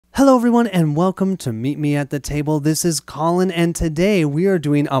Hello everyone and welcome to Meet Me at the Table. This is Colin and today we are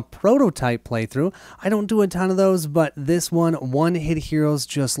doing a prototype playthrough. I don't do a ton of those, but this One Hit Heroes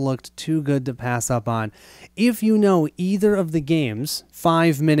just looked too good to pass up on. If you know either of the games,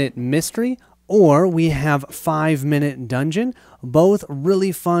 5-Minute Mystery or we have 5-Minute Dungeon, both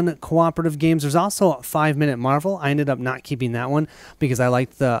really fun cooperative games. There's also a 5-Minute Marvel. I ended up not keeping that one because I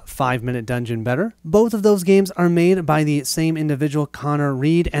liked the 5-Minute Dungeon better. Both of those games are made by the same individual, Connor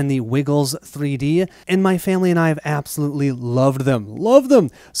Reed, and the Wiggles 3D, and my family and I have absolutely loved them. Love them!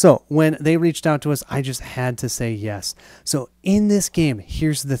 So when they reached out to us, I just had to say yes. So in this game,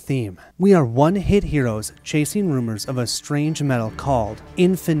 here's the theme. We are one-hit heroes chasing rumors of a strange metal called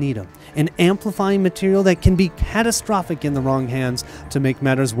infinitum, an amplifying material that can be catastrophic in the wrong hands. To make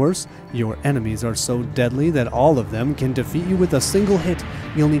matters worse, your enemies are so deadly that all of them can defeat you with a single hit.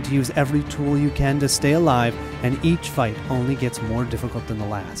 You'll need to use every tool you can to stay alive, and each fight only gets more difficult than the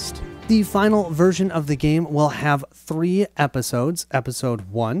last. The final version of the game will have 3 episodes. Episode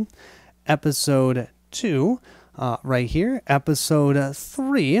 1, Episode 2, right here, Episode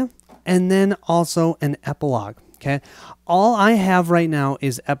 3, and then also an epilogue. Okay, all I have right now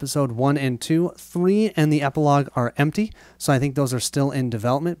is episode 1 and 2. 3 and the epilogue are empty, so I think those are still in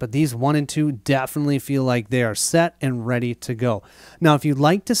development, but these 1 and 2 definitely feel like they are set and ready to go. Now, if you'd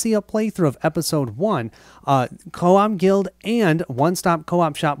like to see a playthrough of episode 1, Co-op Guild and One Stop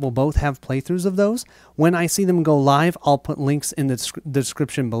Co-op Shop will both have playthroughs of those. When I see them go live, I'll put links in the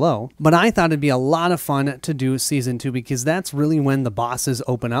description below. But I thought it'd be a lot of fun to do season 2 because that's really when the bosses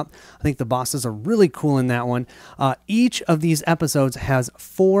open up. I think the bosses are really cool in that one. Each of these episodes has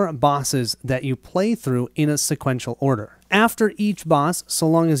 4 bosses that you play through in a sequential order. After each boss, so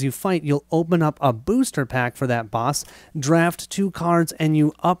long as you fight, you'll open up a booster pack for that boss, draft 2 cards, and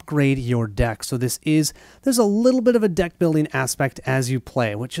you upgrade your deck. So there's a little bit of a deck building aspect as you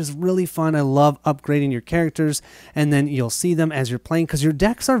play, which is really fun. I love upgrading your characters, and then you'll see them as you're playing because your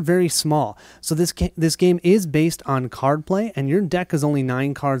decks are very small. So this game is based on card play, and your deck is only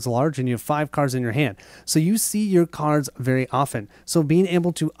 9 cards large, and you have 5 cards in your hand. So you see your cards very often. So being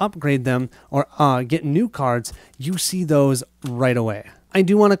able to upgrade them or get new cards, you see those right away. I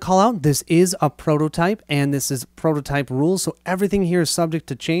do want to call out, this is a prototype and this is prototype rules, so everything here is subject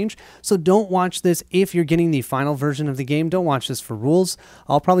to change. So don't watch this if you're getting the final version of the game. Don't watch this for rules.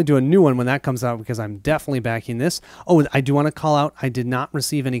 I'll probably do a new one when that comes out because I'm definitely backing this. Oh, I do want to call out, I did not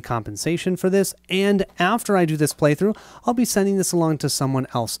receive any compensation for this, and after I do this playthrough, I'll be sending this along to someone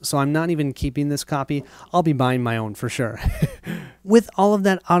else. So I'm not even keeping this copy. I'll be buying my own for sure. With all of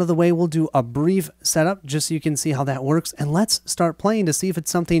that out of the way, we'll do a brief setup just so you can see how that works, and let's start playing to see if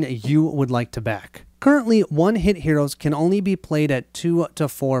it's something you would like to back. Currently, one-hit heroes can only be played at 2 to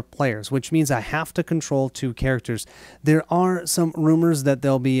 4 players, which means I have to control 2 characters. There are some rumors that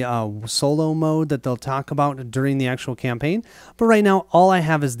there'll be a solo mode that they'll talk about during the actual campaign, but right now all I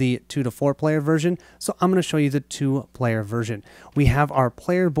have is the 2 to 4 player version, so I'm going to show you the 2-player version. We have our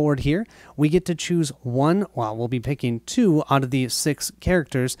player board here. We get to choose one, well, we'll be picking 2 out of the 6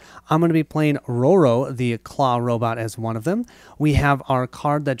 characters. I'm going to be playing Roro, the claw robot, as one of them. We have our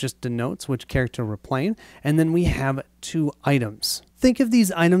card that just denotes which character we're playing, and then we have 2 items. Think of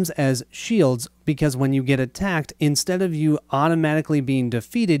these items as shields because when you get attacked, instead of you automatically being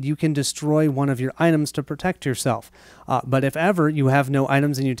defeated, you can destroy one of your items to protect yourself. But if ever you have no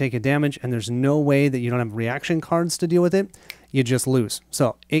items and you take a damage and there's no way that you don't have reaction cards to deal with it, you just lose.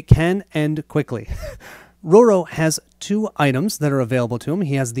 So it can end quickly. Roro has 2 items that are available to him.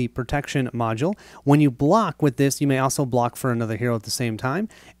 He has the protection module. When you block with this, you may also block for another hero at the same time.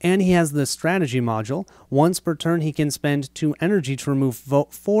 And he has the strategy module. Once per turn, he can spend 2 energy to remove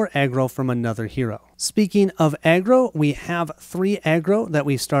 4 aggro from another hero. Speaking of aggro, we have 3 aggro that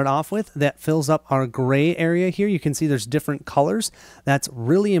we start off with that fills up our gray area here. You can see there's different colors. That's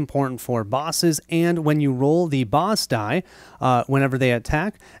really important for bosses. And when you roll the boss die, whenever they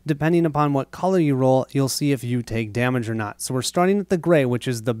attack, depending upon what color you roll, you'll see if you take damage or not. So we're starting at the gray, which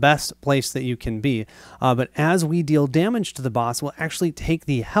is the best place that you can be. But as we deal damage to the boss, we'll actually take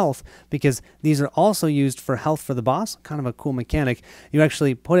the health because these are also used for health for the boss. Kind of a cool mechanic. You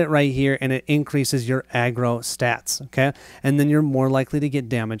actually put it right here and it increases your aggro stats, okay? And then you're more likely to get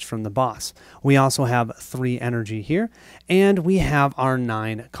damage from the boss. We also have 3 energy here, and we have our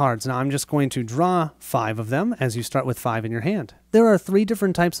 9 cards. Now I'm just going to draw 5 of them as you start with 5 in your hand. There are 3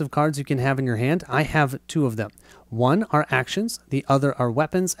 different types of cards you can have in your hand. I have 2 of them. One are actions, the other are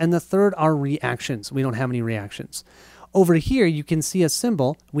weapons, and the third are reactions. We don't have any reactions. Over here, you can see a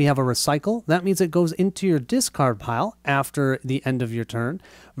symbol. We have a recycle. That means it goes into your discard pile after the end of your turn,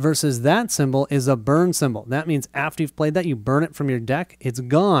 versus that symbol is a burn symbol. That means after you've played that, you burn it from your deck. It's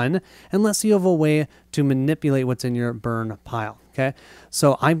gone unless you have a way to manipulate what's in your burn pile. Okay,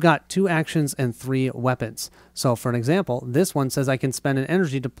 so I've got 2 actions and 3 weapons. So for an example, this one says I can spend an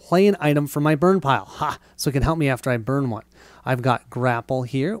energy to play an item from my burn pile. Ha! So it can help me after I burn one. I've got grapple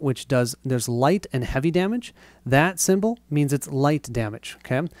here, which there's light and heavy damage. That symbol means it's light damage,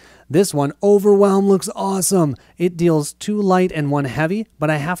 okay? This one, overwhelm, looks awesome. It deals 2 light and 1 heavy, but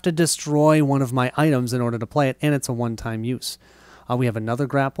I have to destroy one of my items in order to play it, and it's a one-time use. We have another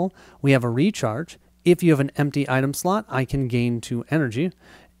grapple. We have a recharge. If you have an empty item slot, I can gain 2 energy.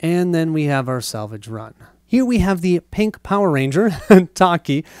 And then we have our salvage run. Here we have the pink Power Ranger,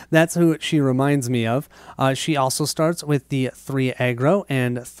 Taki. That's who she reminds me of. She also starts with the 3 aggro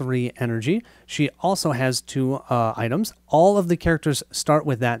and 3 energy. She also has 2 items. All of the characters start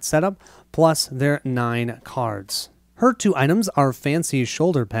with that setup, plus their 9 cards. Her 2 items are fancy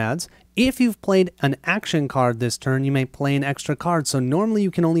shoulder pads. If you've played an action card this turn, you may play an extra card. So normally you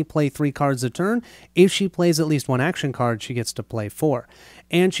can only play 3 cards a turn. If she plays at least 1 action card, she gets to play 4.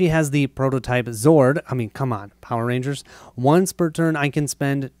 And she has the prototype Zord. I mean, come on, Power Rangers. Once per turn, I can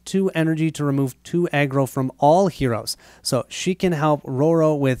spend 2 energy to remove 2 aggro from all heroes. So she can help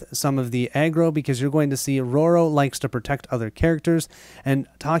Roro with some of the aggro, because you're going to see Roro likes to protect other characters, and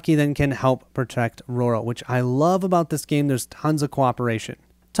Taki then can help protect Roro, which I love about this game. There's tons of cooperation.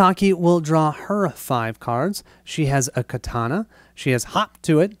 Taki will draw her 5 cards. She has a katana. She has hop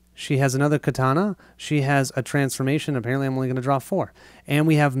to it. She has another katana. She has a transformation. Apparently, I'm only going to draw 4. And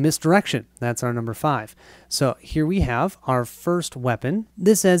we have misdirection. That's our number 5. So here we have our first weapon.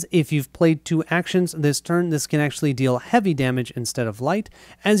 This says if you've played 2 actions this turn, this can actually deal heavy damage instead of light.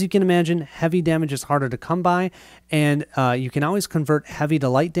 As you can imagine, heavy damage is harder to come by, and you can always convert heavy to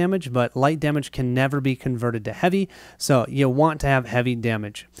light damage, but light damage can never be converted to heavy. So you want to have heavy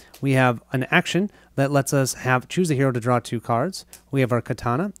damage. We have an action that lets us choose a hero to draw 2 cards. We have our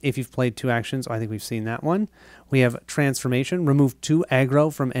katana. If you've played 2 actions, I think we've seen that one. We have transformation, remove 2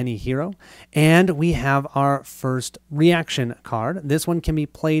 aggro from any hero. And we have our first reaction card. This one can be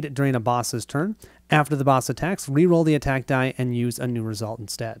played during a boss's turn. After the boss attacks, reroll the attack die and use a new result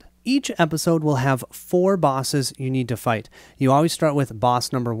instead. Each episode will have 4 bosses you need to fight. You always start with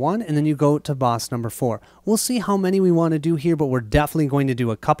boss number 1, and then you go to boss number 4. We'll see how many we want to do here, but we're definitely going to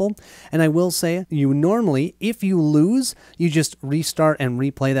do a couple. And I will say, you normally, if you lose, you just restart and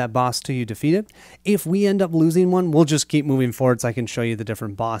replay that boss till you defeat it. If we end up losing one, we'll just keep moving forward so I can show you the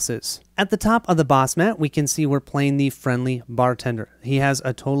different bosses. At the top of the boss mat, we can see we're playing the friendly bartender. He has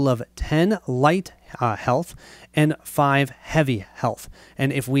a total of 10 light health and 5 heavy health.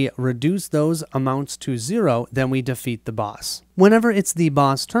 And if we reduce those amounts to 0, then we defeat the boss. Whenever it's the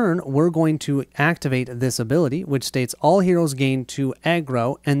boss turn, we're going to activate this ability, which states all heroes gain 2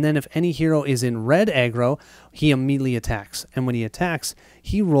 aggro, and then if any hero is in red aggro, he immediately attacks. And when he attacks,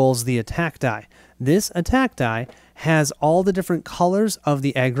 he rolls the attack die. This attack die has all the different colors of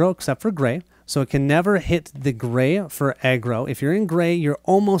the aggro except for gray. So it can never hit the gray for aggro. If you're in gray, you're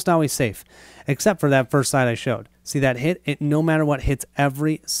almost always safe, except for that first side I showed. See that hit? It no matter what hits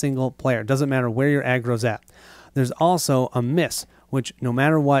every single player. It doesn't matter where your aggro's at. There's also a miss, which no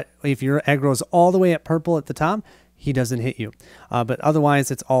matter what, if your aggro is all the way at purple at the top, he doesn't hit you. But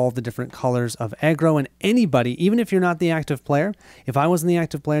otherwise, it's all the different colors of aggro, and anybody, even if you're not the active player, if I wasn't the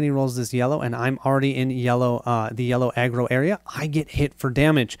active player and he rolls this yellow and I'm already in yellow, the yellow aggro area, I get hit for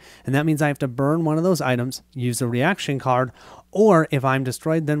damage. And that means I have to burn one of those items, use a reaction card, or if I'm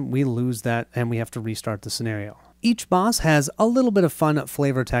destroyed, then we lose that and we have to restart the scenario. Each boss has a little bit of fun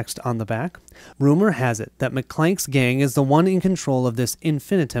flavor text on the back. Rumor has it that McClank's gang is the one in control of this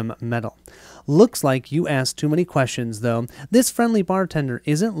infinitum medal. Looks like you asked too many questions, though. This friendly bartender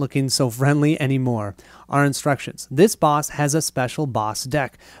isn't looking so friendly anymore. Our instructions. This boss has a special boss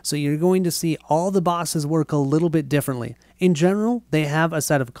deck, so you're going to see all the bosses work a little bit differently. In general, they have a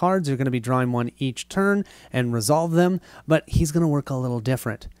set of cards. You're going to be drawing one each turn and resolve them, but he's going to work a little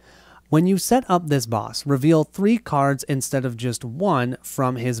different. When you set up this boss, reveal 3 cards instead of just 1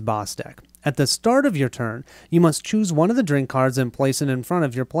 from his boss deck. At the start of your turn, you must choose one of the drink cards and place it in front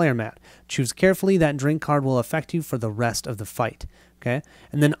of your player mat. Choose carefully. That drink card will affect you for the rest of the fight. Okay?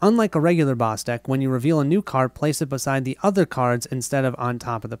 And then unlike a regular boss deck, when you reveal a new card, place it beside the other cards instead of on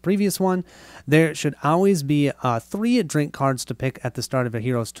top of the previous one. There should always be 3 drink cards to pick at the start of a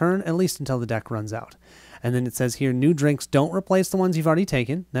hero's turn, at least until the deck runs out. And then it says here, new drinks don't replace the ones you've already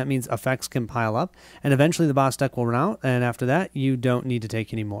taken. That means effects can pile up. And eventually the boss deck will run out. And after that, you don't need to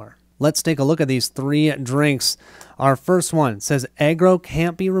take any more. Let's take a look at these 3 drinks. Our first one says aggro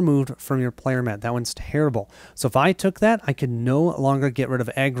can't be removed from your player mat. That one's terrible. So if I took that, I could no longer get rid of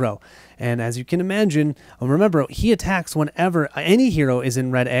aggro. And as you can imagine, remember, he attacks whenever any hero is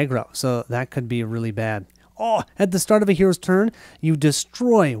in red aggro. So that could be really bad. Oh, at the start of a hero's turn, you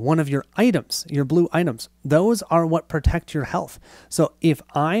destroy one of your items, your blue items. Those are what protect your health. So if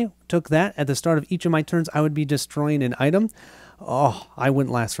I took that at the start of each of my turns, I would be destroying an item. Oh, I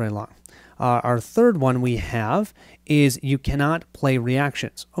wouldn't last very long. Our third one we have is you cannot play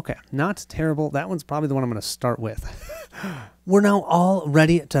reactions. Okay, not terrible. That one's probably the one I'm going to start with. We're now all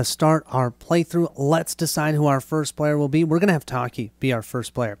ready to start our playthrough. Let's decide who our first player will be. We're going to have Taki be our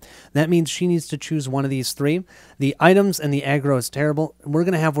first player. That means she needs to choose one of these 3. The items and the aggro is terrible. We're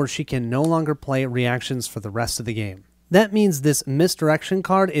going to have where she can no longer play reactions for the rest of the game. That means this misdirection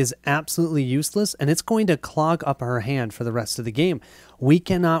card is absolutely useless, and it's going to clog up her hand for the rest of the game. We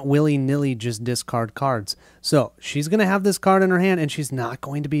cannot willy-nilly just discard cards. So she's going to have this card in her hand, and she's not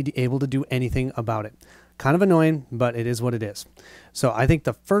going to be able to do anything about it. Kind of annoying, but it is what it is. So I think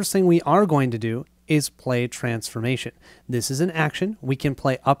the first thing we are going to do is play Transformation. This is an action. We can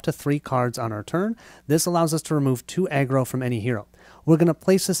play up to 3 cards on our turn. This allows us to remove 2 aggro from any hero. We're going to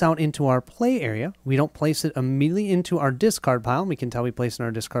place this out into our play area. We don't place it immediately into our discard pile. We can tell we place it in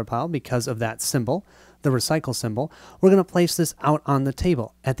our discard pile because of that symbol, the recycle symbol. We're going to place this out on the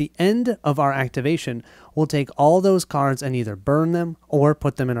table. At the end of our activation, we'll take all those cards and either burn them or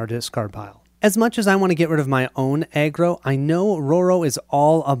put them in our discard pile. As much as I want to get rid of my own aggro, I know Roro is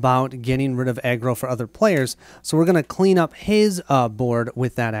all about getting rid of aggro for other players, so we're going to clean up his board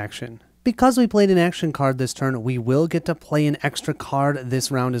with that action. Because we played an action card this turn, we will get to play an extra card this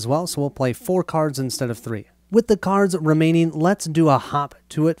round as well, so we'll play 4 cards instead of 3. With the cards remaining, let's do a hop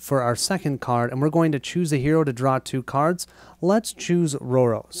to it for our second card, and we're going to choose a hero to draw 2 cards. Let's choose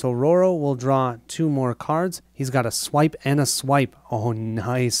Roro. So Roro will draw 2 more cards. He's got a swipe and a swipe. Oh,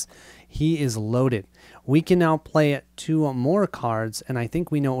 nice. He is loaded. We can now play 2 more cards, and I think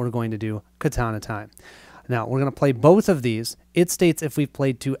we know what we're going to do. Katana time. Now, we're going to play both of these. It states if we've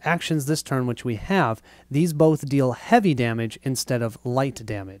played 2 actions this turn, which we have, these both deal heavy damage instead of light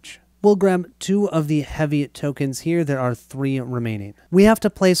damage. We'll grab 2 of the heavy tokens here. There are 3 remaining. We have to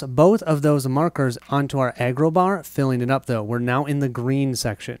place both of those markers onto our aggro bar, filling it up though. We're now in the green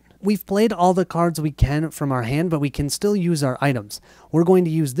section. We've played all the cards we can from our hand, but we can still use our items. We're going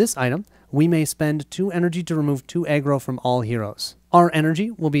to use this item. We may spend 2 energy to remove 2 aggro from all heroes. Our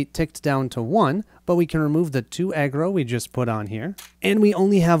energy will be ticked down to 1, but we can remove the 2 aggro we just put on here. And we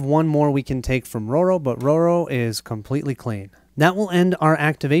only have 1 more we can take from Roro, but Roro is completely clean. That will end our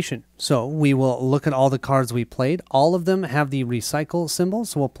activation. So we will look at all the cards we played. All of them have the recycle symbol,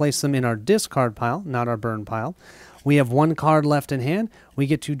 so we'll place them in our discard pile, not our burn pile. We have 1 card left in hand. We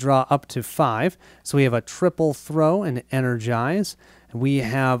get to draw up to 5. So we have a triple throw and energize. We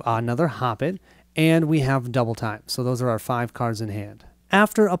have another hop it, and we have double time. So those are our 5 cards in hand.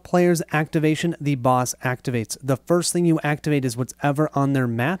 After a player's activation, the boss activates. The first thing you activate is what's ever on their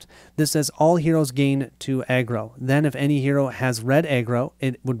mat. This says all heroes gain 2 aggro. Then if any hero has red aggro,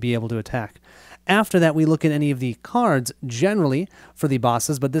 it would be able to attack. After that, we look at any of the cards, generally for the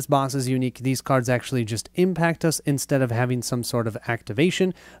bosses, but this boss is unique. These cards actually just impact us instead of having some sort of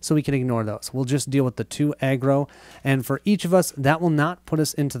activation, so we can ignore those. We'll just deal with the 2 aggro, and for each of us, that will not put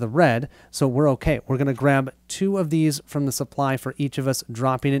us into the red, so we're okay. We're going to grab 2 of these from the supply for each of us,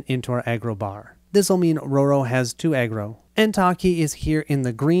 dropping it into our aggro bar. This will mean Roro has 2 aggro. And Taki is here in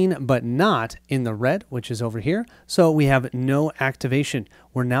the green, but not in the red, which is over here. So we have no activation.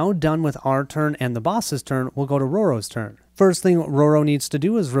 We're now done with our turn and the boss's turn. We'll go to Roro's turn. First thing Roro needs to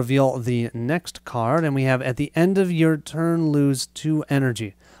do is reveal the next card, and we have at the end of your turn, lose 2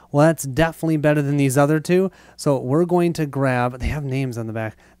 energy. Well, that's definitely better than these other 2. So we're going to grab, they have names on the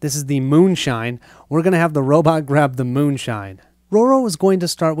back. This is the Moonshine. We're going to have the robot grab the Moonshine. Roro is going to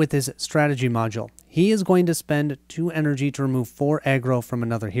start with his strategy module. He is going to spend 2 energy to remove 4 aggro from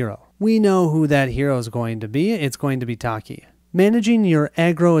another hero. We know who that hero is going to be. It's going to be Taki. Managing your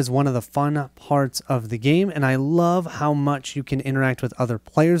aggro is one of the fun parts of the game, and I love how much you can interact with other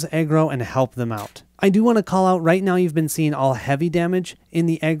players' aggro and help them out. I do want to call out, right now you've been seeing all heavy damage in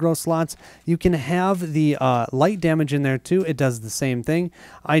the aggro slots. You can have the light damage in there too. It does the same thing.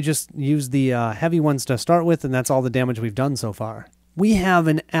 I just use the heavy ones to start with, and that's all the damage we've done so far. We have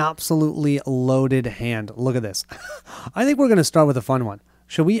an absolutely loaded hand. Look at this. I think we're going to start with a fun one.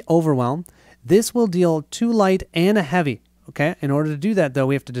 Should we Overwhelm? This will deal 2 light and a heavy. Okay, in order to do that, though,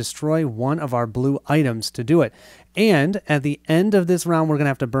 we have to destroy 1 of our blue items to do it. And at the end of this round, we're going to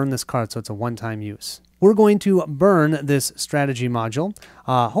have to burn this card, so it's a one-time use. We're going to burn this strategy module.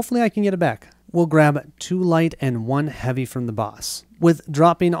 Hopefully I can get it back. We'll grab 2 light and 1 heavy from the boss. With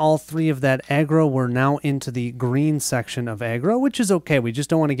dropping all 3 of that aggro, we're now into the green section of aggro, which is okay. We just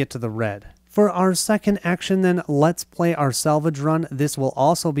don't want to get to the red. For our second action then, let's play our salvage run. This will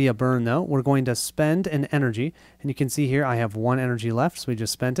also be a burn though. We're going to spend an energy, and you can see here I have 1 energy left, so we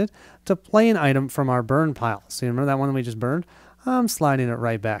just spent it, to play an item from our burn pile. So you remember that one we just burned? I'm sliding it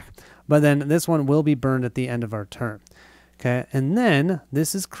right back. But then this one will be burned at the end of our turn. Okay, and then,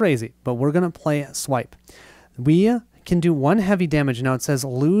 this is crazy, but we're going to play swipe. We can do 1 heavy damage. Now it says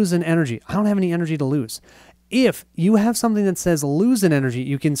lose an energy. I don't have any energy to lose. If you have something that says lose an energy,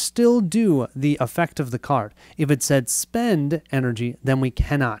 you can still do the effect of the card. If it said spend energy, then we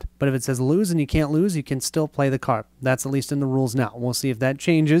cannot. But if it says lose and you can't lose, you can still play the card. That's at least in the rules now. We'll see if that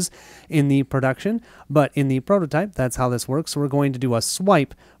changes in the production. But in the prototype, that's how this works. So we're going to do a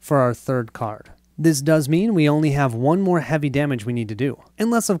swipe for our 3rd card. This does mean we only have 1 more heavy damage we need to do.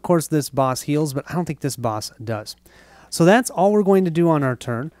 Unless, of course, this boss heals, but I don't think this boss does. So that's all we're going to do on our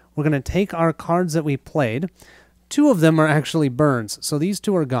turn. We're going to take our cards that we played. 2 of them are actually burns, so these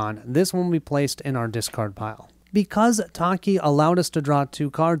 2 are gone. This one will be placed in our discard pile. Because Taki allowed us to draw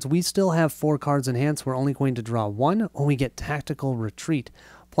 2 cards, we still have 4 cards in hand, so we're only going to draw 1 when we get Tactical Retreat.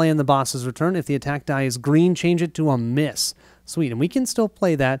 Play in the boss's return. If the attack die is green, change it to a miss. Sweet, and we can still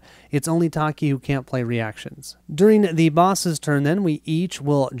play that. It's only Taki who can't play reactions. During the boss's turn then, we each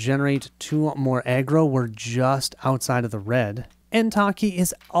will generate 2 more aggro. We're just outside of the red. And Taki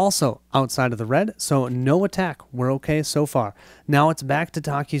is also outside of the red, so no attack. We're okay so far. Now it's back to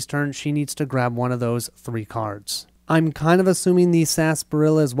Taki's turn. She needs to grab one of those 3 cards. I'm kind of assuming the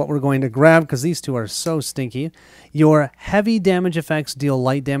Sarsaparilla is what we're going to grab because these 2 are so stinky. Your heavy damage effects deal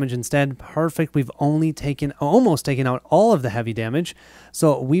light damage instead. Perfect. We've only almost taken out all of the heavy damage.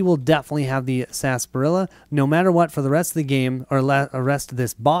 So we will definitely have the Sarsaparilla. No matter what, for the rest of the game, or rest of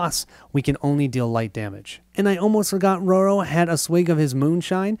this boss, we can only deal light damage. And I almost forgot Roro had a swig of his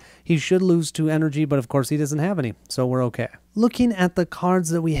moonshine. He should lose 2 energy, but of course he doesn't have any, so we're okay. Looking at the cards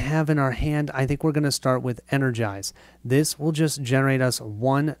that we have in our hand, I think we're going to start with Energize. This will just generate us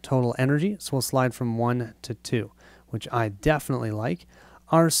 1 total energy, so we'll slide from 1 to 2, which I definitely like.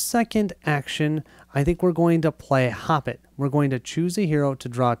 Our second action, I think we're going to play Hop It. We're going to choose a hero to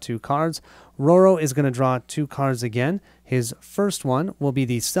draw 2 cards. Roro is going to draw 2 cards again. His first one will be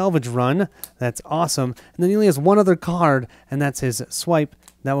the Salvage Run. That's awesome. And then he only has 1 other card, and that's his Swipe.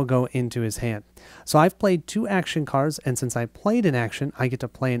 That will go into his hand. So I've played 2 action cards, and since I played an action, I get to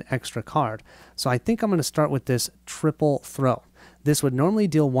play an extra card. So I think I'm going to start with this Triple Throw. This would normally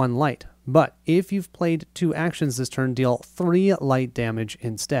deal 1 light, but if you've played 2 actions this turn, deal 3 light damage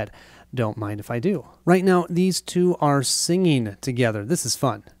instead. Don't mind if I do. Right now, these 2 are singing together. This is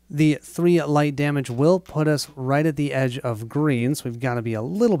fun. The 3 light damage will put us right at the edge of green, so we've got to be a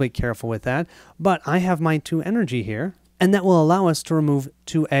little bit careful with that. But I have my 2 energy here, and that will allow us to remove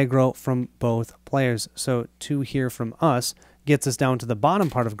 2 aggro from both players. So 2 here from us gets us down to the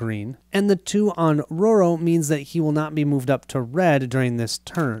bottom part of green, and the 2 on Roro means that he will not be moved up to red during this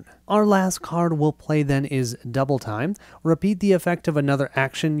turn. Our last card we'll play then is Double Time. Repeat the effect of another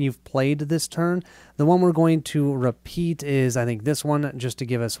action you've played this turn. The one we're going to repeat is, I think, this one, just to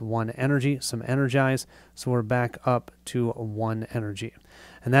give us 1 energy, some Energize, so we're back up to 1 energy.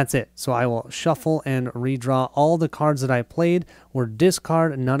 And that's it. So I will shuffle and redraw. All the cards that I played were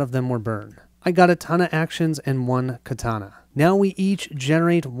discard, none of them were burn. I got a ton of actions and 1 katana. Now we each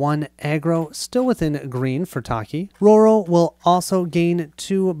generate 1 aggro, still within green for Taki. Roro will also gain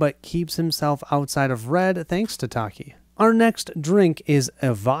 2, but keeps himself outside of red thanks to Taki. Our next drink is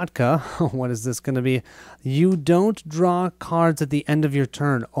a vodka. What is this going to be? You don't draw cards at the end of your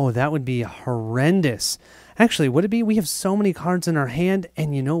turn. Oh, that would be horrendous. Actually, would it be? We have so many cards in our hand,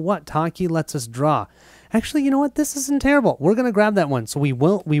 and you know what? Taki lets us draw. Actually, you know what? This isn't terrible. We're going to grab that one, so we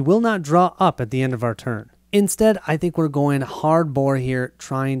will not draw up at the end of our turn. Instead, I think we're going hard bore here,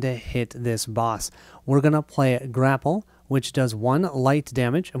 trying to hit this boss. We're going to play Grapple, which does 1 light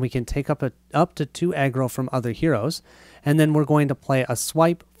damage, and we can take up to 2 aggro from other heroes. And then we're going to play a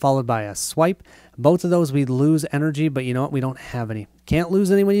Swipe, followed by a Swipe. Both of those, we lose energy, but you know what? We don't have any. Can't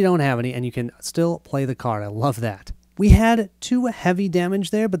lose any when you don't have any, and you can still play the card. I love that. We had 2 heavy damage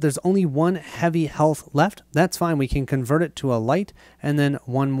there, but there's only 1 heavy health left. That's fine. We can convert it to a light and then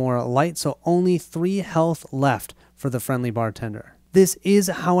 1 more light, so only 3 health left for the friendly bartender. This is,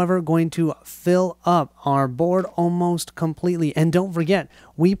 however, going to fill up our board almost completely. And don't forget,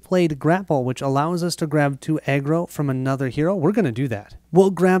 we played Grapple, which allows us to grab 2 aggro from another hero. We're going to do that. We'll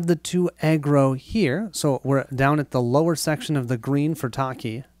grab the 2 aggro here, so we're down at the lower section of the green for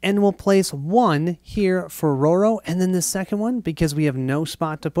Taki, and we'll place 1 here for Roro, and then the second one, because we have no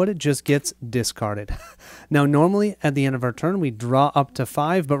spot to put it, just gets discarded. Now, normally at the end of our turn, we draw up to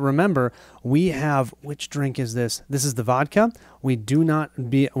 5, but remember, we have, which drink is this? This is the vodka. We're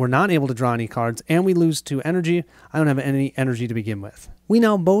not able to draw any cards, and we lose 2 energy. I don't have any energy to begin with. We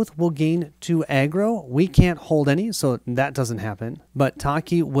now both will gain 2 aggro. We can't hold any, so that doesn't happen. But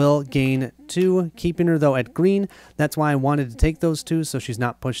Taki will gain 2, keeping her though at green. That's why I wanted to take those 2, so she's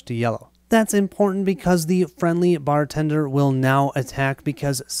not pushed to yellow. That's important because the friendly bartender will now attack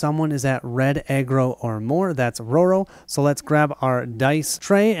because someone is at red aggro or more. That's Roro. So let's grab our dice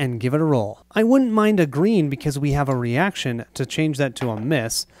tray and give it a roll. I wouldn't mind a green because we have a reaction to change that to a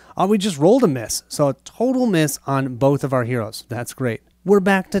miss. We just rolled a miss. So a total miss on both of our heroes. That's great. We're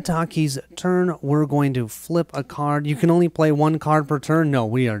back to Taki's turn. We're going to flip a card. You can only play 1 card per turn. No,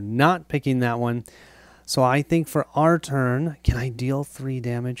 we are not picking that one. So I think for our turn, can I deal 3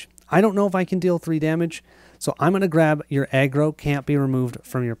 damage? I don't know if I can deal 3 damage. So I'm going to grab your aggro can't be removed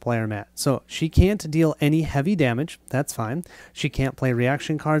from your player mat. So she can't deal any heavy damage. That's fine. She can't play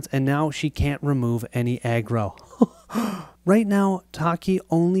reaction cards. And now she can't remove any aggro. Right now, Taki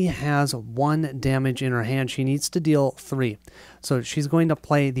only has 1 damage in her hand. She needs to deal 3. So she's going to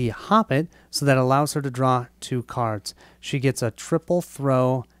play the Hoppet, so that allows her to draw 2 cards. She gets a triple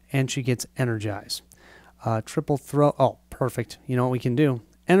throw, and she gets Energize. Triple throw. Oh, perfect. You know what we can do?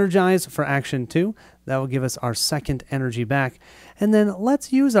 Energize for action 2. That will give us our 2nd energy back. And then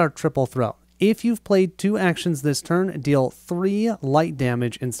let's use our triple throw. If you've played 2 actions this turn, deal 3 light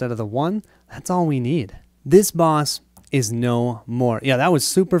damage instead of the 1. That's all we need. This boss is no more. Yeah, that was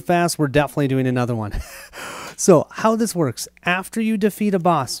super fast. We're definitely doing another one. So how this works, after you defeat a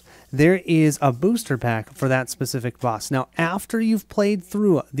boss, there is a booster pack for that specific boss. Now, after you've played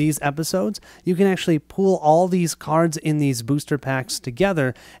through these episodes, you can actually pool all these cards in these booster packs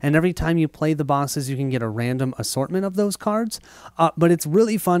together, and every time you play the bosses, you can get a random assortment of those cards. But it's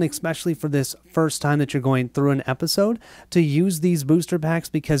really fun, especially for this first time that you're going through an episode, to use these booster packs,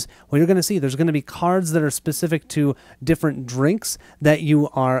 because what you're going to see, there's going to be cards that are specific to different drinks that you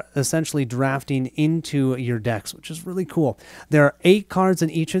are essentially drafting into your decks, which is really cool. There are 8 cards in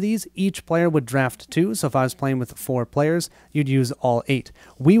each of these. Each player would draft 2, so if I was playing with 4 players, you'd use all 8.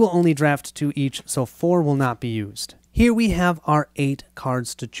 We will only draft 2 each, so 4 will not be used. Here we have our 8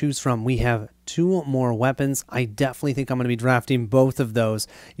 cards to choose from. We have 2 more weapons. I definitely think I'm going to be drafting both of those.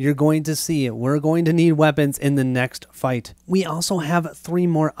 You're going to see it. We're going to need weapons in the next fight. We also have 3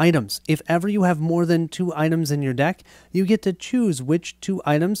 more items. If ever you have more than 2 items in your deck, you get to choose which 2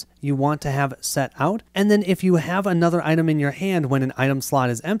 items you want to have set out. And then if you have another item in your hand when an item slot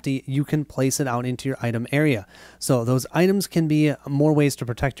is empty, you can place it out into your item area. So those items can be more ways to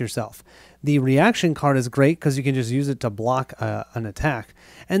protect yourself. The reaction card is great because you can just use it to block an attack.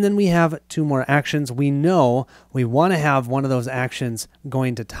 And then we have 2 more actions. We know we want to have one of those actions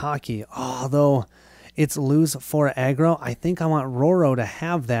going to Taki. Although it's lose 4 aggro, I think I want Roro to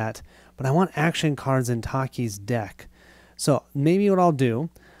have that, but I want action cards in Taki's deck. So maybe what I'll do,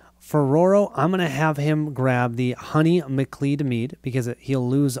 for Roro, I'm going to have him grab the Honey McLeod Mead because he'll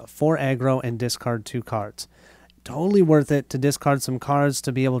lose 4 aggro and discard 2 cards. Totally worth it to discard some cards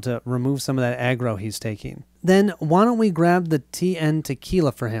to be able to remove some of that aggro he's taking. Then why don't we grab the TN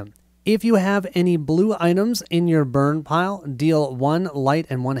Tequila for him? If you have any blue items in your burn pile, deal 1 light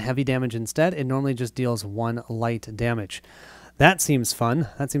and 1 heavy damage instead. It normally just deals 1 light damage. That seems fun.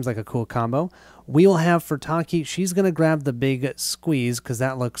 That seems like a cool combo. We will have for Taki, she's going to grab the big squeeze because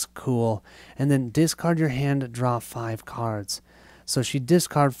that looks cool. And then discard your hand, draw 5 cards. So she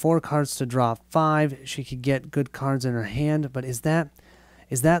discard 4 cards to draw 5. She could get good cards in her hand, but is that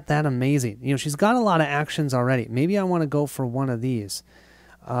amazing? You know, she's got a lot of actions already. Maybe I want to go for one of these.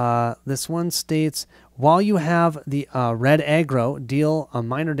 This one states, while you have the red aggro, deal a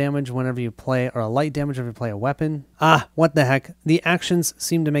minor damage whenever you play, or a light damage if you play a weapon. What the heck? The actions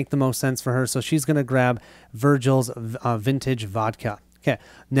seem to make the most sense for her, so she's going to grab Virgil's Vintage Vodka. Okay,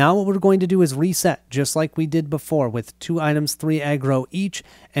 now what we're going to do is reset, just like we did before, with 2 items, 3 aggro each,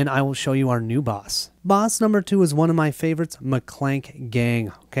 and I will show you our new boss. Boss number 2 is one of my favorites, McClank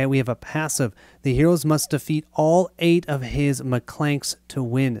Gang. Okay, we have a passive. The heroes must defeat all 8 of his McClanks to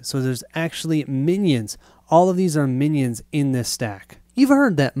win. So there's actually minions. All of these are minions in this stack. You've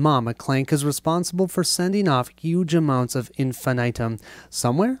heard that Ma McClank is responsible for sending off huge amounts of infinitum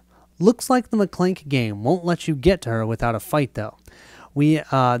somewhere. Looks like the McClank game won't let you get to her without a fight, though.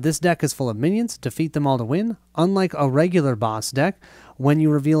 This deck is full of minions. Defeat them all to win. Unlike a regular boss deck, when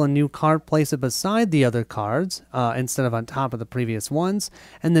you reveal a new card, place it beside the other cards instead of on top of the previous ones,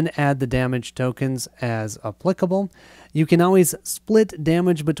 and then add the damage tokens as applicable. You can always split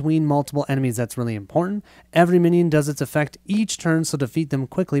damage between multiple enemies. That's really important. Every minion does its effect each turn, so defeat them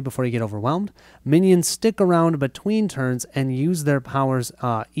quickly before you get overwhelmed. Minions stick around between turns and use their powers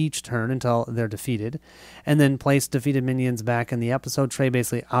each turn until they're defeated. And then place defeated minions back in the episode tray,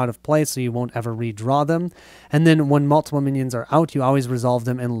 basically out of play, so you won't ever redraw them. And then when multiple minions are out, you always resolve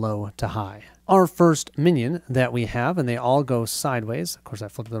them in low to high. Our first minion that we have, and they all go sideways. Of course, I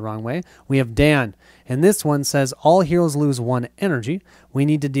flipped it the wrong way. We have Dan, and this one says all heroes lose 1 energy. We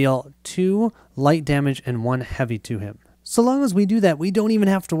need to deal 2 light damage and 1 heavy to him. So long as we do that, we don't even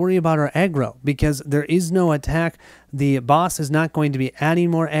have to worry about our aggro because there is no attack. The boss is not going to be adding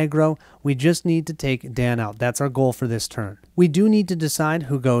more aggro. We just need to take Dan out. That's our goal for this turn. We do need to decide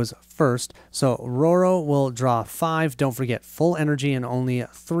who goes first. So Roro will draw 5. Don't forget, full energy and only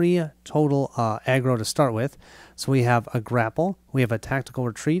 3 total aggro to start with. So we have a grapple, we have a tactical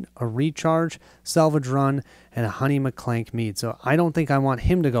retreat, a recharge, salvage run, and a Honey McClank Mead. So I don't think I want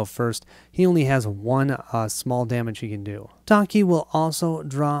him to go first. He only has 1 small damage he can do. Taki will also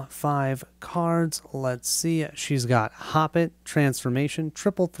draw 5 cards. Let's see. She's got Hoppet, Transformation,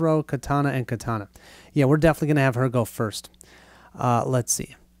 Triple Throw, Katana, and Katana. Yeah, we're definitely going to have her go first. Let's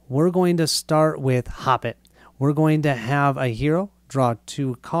see. We're going to start with Hoppet. We're going to have a hero draw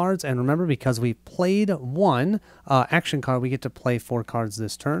 2 cards, and remember, because we played 1 action card, we get to play 4 cards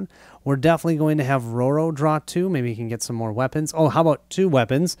this turn. We're definitely going to have Roro draw 2. Maybe he can get some more weapons. Oh, how about 2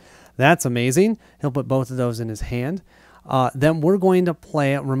 weapons? That's amazing. He'll put both of those in his hand. Then we're going to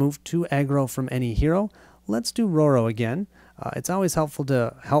play remove 2 aggro from any hero. Let's do Roro again. It's always helpful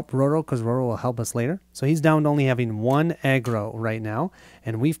to help Roro because Roro will help us later. So he's down to only having 1 aggro right now,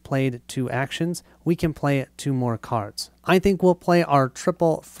 and we've played 2 actions. We can play 2 more cards. I think we'll play our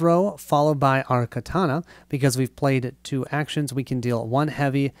triple throw followed by our katana because we've played 2 actions. We can deal 1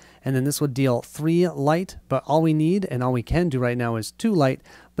 heavy, and then this would deal 3 light, but all we need and all we can do right now is 2 light,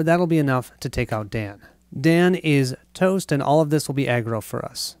 but that'll be enough to take out Dan. Dan is toast, and all of this will be aggro for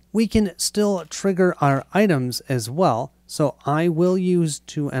us. We can still trigger our items as well. So I will use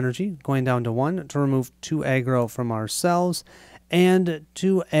 2 energy, going down to 1, to remove 2 aggro from ourselves, and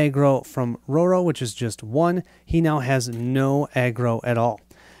 2 aggro from Roro, which is just 1. He now has no aggro at all.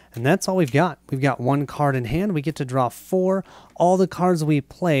 And that's all we've got. We've got 1 card in hand. We get to draw 4. All the cards we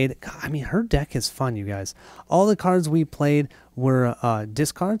played, God, I mean, her deck is fun, you guys. All the cards we played were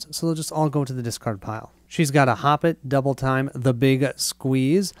discards, so they'll just all go to the discard pile. She's got a Hoppet, Double Time, The Big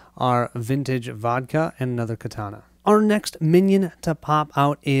Squeeze, our Vintage Vodka, and another Katana. Our next minion to pop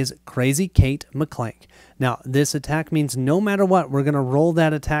out is Crazy Kate McClank. Now, this attack means no matter what, we're going to roll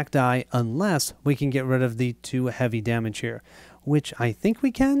that attack die unless we can get rid of the 2 heavy damage here, which I think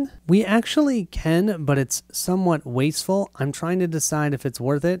we can. We actually can, but it's somewhat wasteful. I'm trying to decide if it's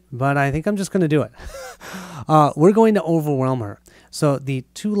worth it, but I think I'm just going to do it. We're going to overwhelm her. So the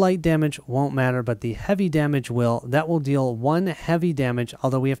 2 light damage won't matter, but the heavy damage will. That will deal 1 heavy damage,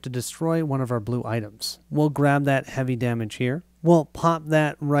 although we have to destroy one of our blue items. We'll grab that heavy damage here. We'll pop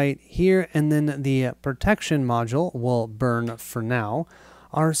that right here, and then the protection module will burn for now.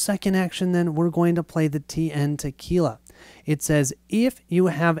 Our second action, then, we're going to play the TN Tequila. It says if you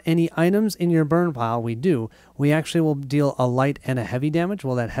have any items in your burn pile, we do, we actually will deal a light and a heavy damage.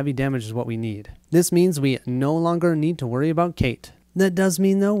 Well, that heavy damage is what we need. This means we no longer need to worry about Kate. That does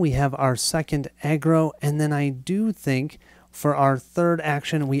mean, though, we have our second aggro, and then I do think for our third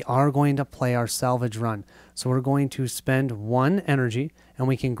action, we are going to play our salvage run. So we're going to spend 1 energy, and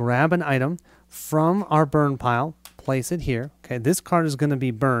we can grab an item from our burn pile, place it here. Okay, this card is going to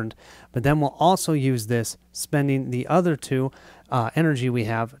be burned, but then we'll also use this, spending the other 2 energy we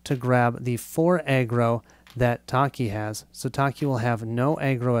have to grab the 4 aggro that Taki has. So Taki will have no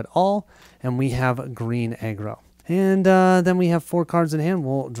aggro at all, and we have green aggro. And then we have 4 cards in hand.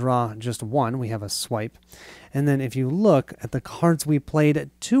 We'll draw just 1. We have a swipe. And then if you look at the cards we played,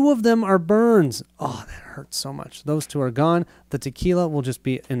 2 of them are burns. Oh, that hurts so much. Those 2 are gone. The tequila will just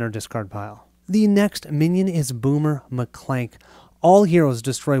be in our discard pile. The next minion is Boomer McClank. All heroes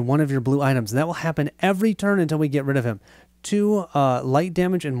destroy 1 of your blue items. That will happen every turn until we get rid of him. 2 light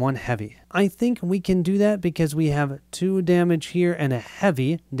damage and 1 heavy. I think we can do that because we have 2 damage here and a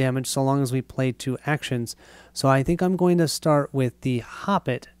heavy damage so long as we play 2 actions. So I think I'm going to start with the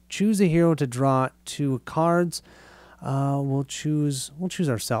Hoppet. Choose a hero to draw 2 cards. We'll choose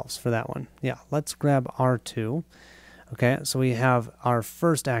ourselves for that one. Yeah, let's grab R2. Okay, so we have our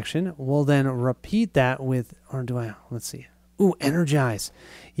first action. We'll then repeat that with, let's see. Ooh, energize.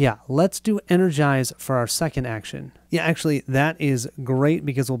 Yeah, let's do energize for our second action. Yeah, actually, that is great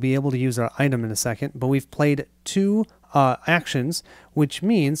because we'll be able to use our item in a second, but we've played 2 actions, which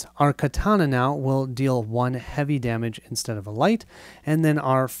means our katana now will deal 1 heavy damage instead of a light, and then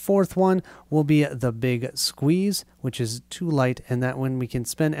our 4th one will be the big squeeze, which is 2 light, and that when we can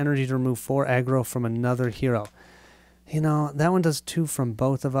spend energy to remove 4 aggro from another hero. You know, that one does 2 from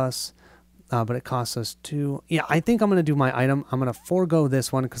both of us. But it costs us 2. Yeah, I think I'm going to do my item. I'm going to forego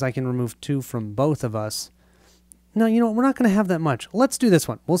this one because I can remove 2 from both of us. No, you know what? We're not going to have that much. Let's do this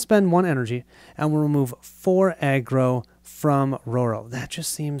one. We'll spend 1 energy, and we'll remove 4 aggro from Roro. That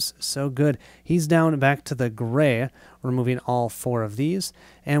just seems so good. He's down back to the gray, removing all 4 of these,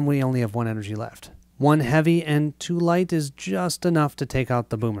 and we only have 1 energy left. 1 heavy and 2 light is just enough to take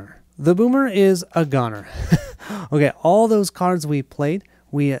out the boomer. The boomer is a goner. Okay, all those cards we played,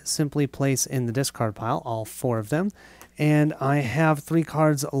 we simply place in the discard pile, all 4 of them, and I have 3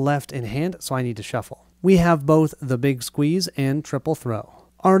 cards left in hand, so I need to shuffle. We have both the big squeeze and triple throw.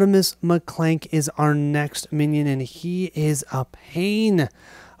 Artemis McClank is our next minion, and he is a pain.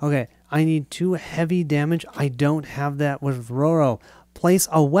 Okay, I need 2 heavy damage. I don't have that with Roro. Place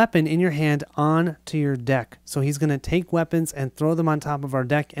a weapon in your hand onto your deck. So he's going to take weapons and throw them on top of our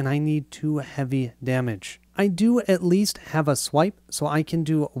deck, and I need 2 heavy damage. I do at least have a swipe, so I can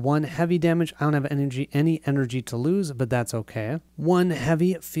do 1 heavy damage. I don't have any energy to lose, but that's okay. 1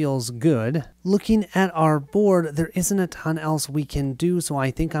 heavy feels good. Looking at our board, there isn't a ton else we can do, so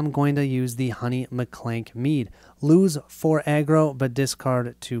I think I'm going to use the Honey McClank Mead. Lose 4 aggro, but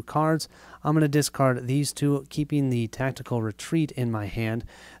discard 2 cards. I'm going to discard these 2, keeping the Tactical Retreat in my hand.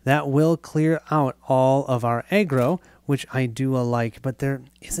 That will clear out all of our aggro, which I do like, but there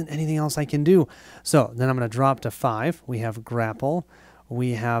isn't anything else I can do. So then I'm going to drop to 5. We have Grapple,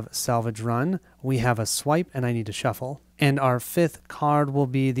 we have Salvage Run, we have a swipe, and I need to shuffle. And our 5th card will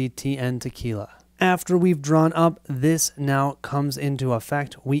be the TN Tequila. After we've drawn up, this now comes into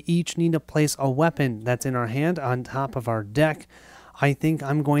effect. We each need to place a weapon that's in our hand on top of our deck. I think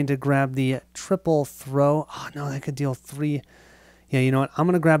I'm going to grab the triple throw. Oh no, that could deal 3. Yeah, you know what? I'm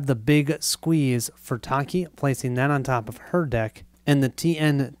going to grab the big squeeze for Taki, placing that on top of her deck, and the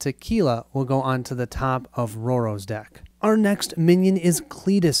TN Tequila will go onto the top of Roro's deck. Our next minion is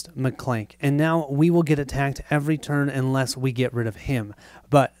Cletus McClank, and now we will get attacked every turn unless we get rid of him.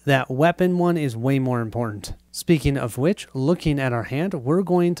 But that weapon one is way more important. Speaking of which, looking at our hand, we're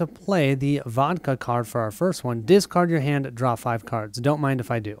going to play the vodka card for our first one. Discard your hand, draw 5 cards. Don't mind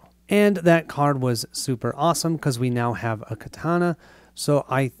if I do. And that card was super awesome because we now have a katana. So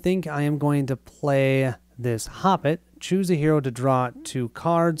I think I am going to play this Hoppet, choose a hero to draw 2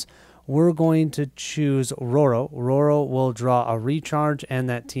 cards. We're going to choose Roro. Roro will draw a recharge and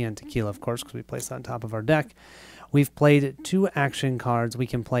that TN Tequila, of course, because we placed that on top of our deck. We've played 2 action cards. We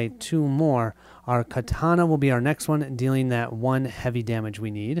can play 2 more. Our Katana will be our next one, dealing that 1 heavy damage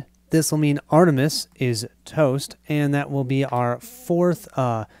we need. This will mean Artemis is toast, and that will be our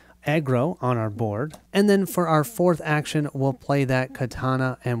 4th aggro on our board. And then for our 4th action, we'll play that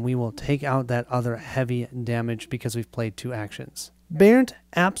Katana, and we will take out that other heavy damage because we've played 2 actions. Bernd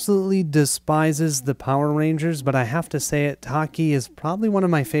absolutely despises the Power Rangers, but I have to say it, Taki is probably one of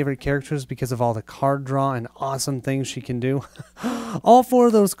my favorite characters because of all the card draw and awesome things she can do. All 4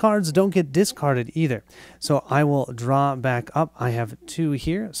 of those cards don't get discarded either. So I will draw back up. I have 2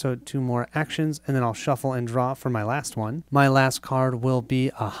 here, so 2 more actions, and then I'll shuffle and draw for my last one. My last card will be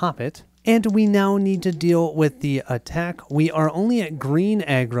a Hoppet. And we now need to deal with the attack. We are only at green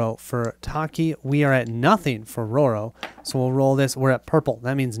aggro for Taki. We are at nothing for Roro. So we'll roll this. We're at purple.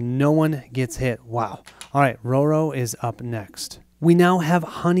 That means no one gets hit. Wow. All right, Roro is up next. We now have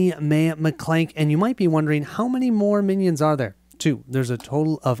Honey May McClank, and you might be wondering, how many more minions are there? 2. There's a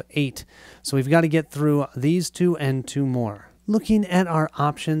total of 8. So we've got to get through these 2 and 2 more. Looking at our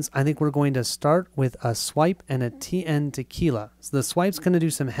options, I think we're going to start with a swipe and a TN Tequila. So the swipe's going to do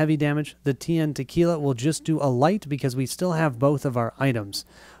some heavy damage. The TN Tequila will just do a light because we still have both of our items,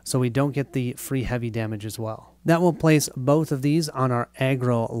 so we don't get the free heavy damage as well. That will place both of these on our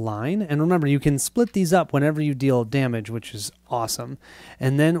aggro line. And remember, you can split these up whenever you deal damage, which is awesome.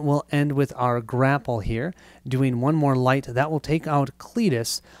 And then we'll end with our grapple here, doing 1 more light. That will take out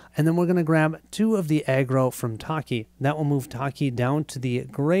Cletus. And then we're going to grab 2 of the aggro from Taki. That will move Taki down to the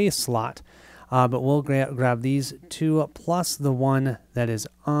gray slot. But we'll grab these 2 plus the 1 that is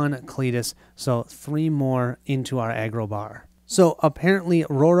on Cletus. So 3 more into our aggro bar. So apparently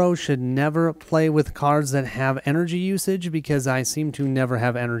Roro should never play with cards that have energy usage because I seem to never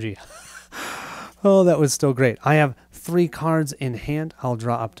have energy. Oh, that was still great. I have 3 cards in hand. I'll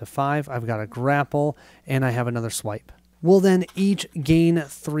draw up to 5. I've got a grapple and I have another swipe. We'll then each gain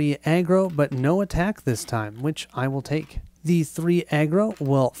 3 aggro, but no attack this time, which I will take. The 3 aggro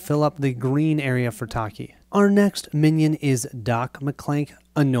will fill up the green area for Taki. Our next minion is Doc McClank,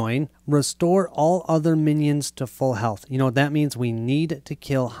 annoying. Restore all other minions to full health. You know what that means? We need to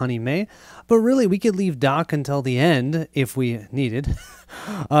kill Honey May, but really we could leave Doc until the end if we needed,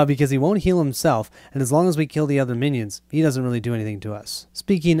 because he won't heal himself, and as long as we kill the other minions, he doesn't really do anything to us.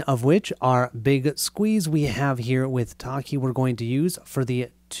 Speaking of which, our big squeeze we have here with Taki we're going to use for the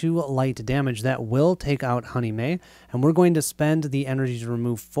 2 light damage that will take out Honey May, and we're going to spend the energy to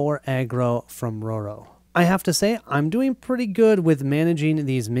remove 4 aggro from Roro. I have to say, I'm doing pretty good with managing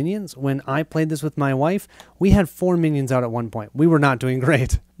these minions. When I played this with my wife, we had 4 minions out at one point. We were not doing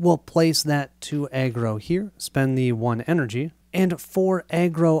great. We'll place that 2 aggro here, spend the 1 energy, and 4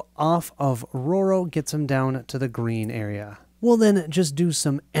 aggro off of Roro gets him down to the green area. We'll then just do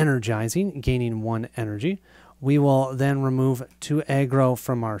some energizing, gaining 1 energy. We will then remove 2 aggro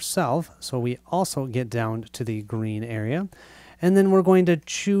from ourselves, so we also get down to the green area. And then we're going to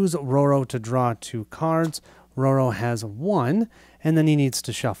choose Roro to draw 2 cards. Roro has 1, and then he needs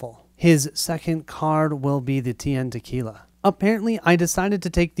to shuffle. His second card will be the Tien Tequila. Apparently, I decided to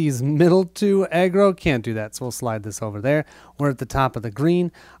take these middle 2 aggro. Can't do that, so we'll slide this over there. We're at the top of the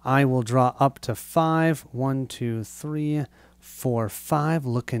green. I will draw up to 5. 1, 2, 3, 4, 5.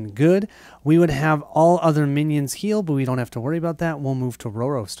 Looking good. We would have all other minions heal, but we don't have to worry about that. We'll move to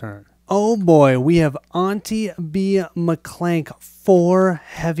Roro's turn. Oh boy, we have Auntie B. McClank, 4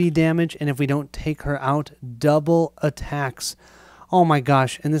 heavy damage, and if we don't take her out, double attacks. Oh my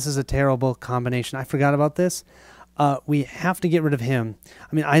gosh, and this is a terrible combination. I forgot about this. We have to get rid of him.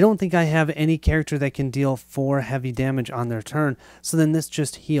 I mean, I don't think I have any character that can deal 4 heavy damage on their turn, so then this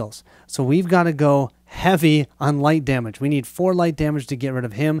just heals. So we've got to go heavy on light damage. We need 4 light damage to get rid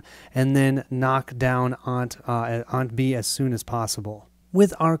of him, and then knock down Aunt B as soon as possible.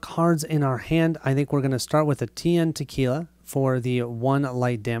 With our cards in our hand, I think we're going to start with a Tien Tequila for the 1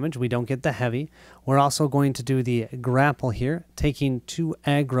 light damage. We don't get the heavy. We're also going to do the grapple here, taking 2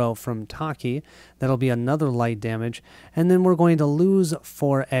 aggro from Taki. That'll be another light damage. And then we're going to lose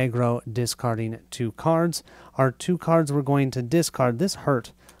 4 aggro, discarding 2 cards. Our 2 cards we're going to discard. This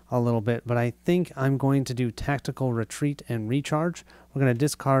hurt a little bit, but I think I'm going to do Tactical Retreat and Recharge. We're going to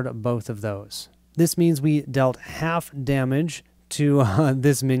discard both of those. This means we dealt half damage to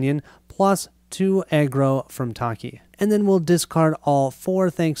this minion, plus 2 aggro from Taki. And then we'll discard all 4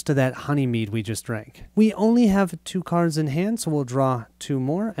 thanks to that honey mead we just drank. We only have 2 cards in hand, so we'll draw 2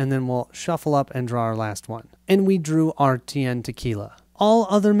 more, and then we'll shuffle up and draw our last one. And we drew our Tien Tequila. All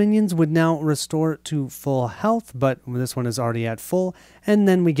other minions would now restore to full health, but this one is already at full, and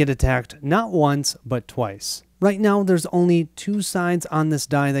then we get attacked not once, but twice. Right now, there's only 2 sides on this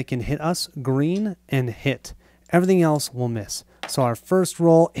die that can hit us, green and hit. Everything else will miss. So our first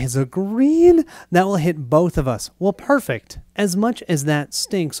roll is a green. That will hit both of us. Well, perfect. As much as that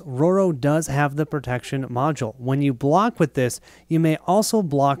stinks, Roro does have the protection module. When you block with this, you may also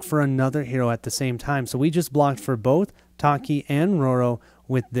block for another hero at the same time. So we just blocked for both Taki and Roro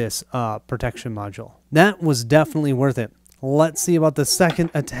with this protection module. That was definitely worth it. Let's see about the second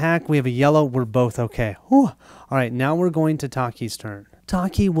attack. We have a yellow. We're both okay. Whew. All right, now we're going to Taki's turn.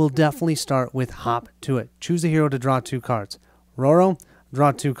 Taki will definitely start with Hop to It. Choose a hero to draw 2 cards. Roro,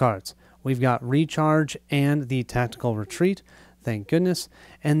 draw 2 cards. We've got Recharge and the Tactical Retreat. Thank goodness.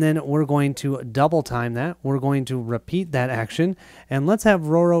 And then we're going to double time that. We're going to repeat that action. And let's have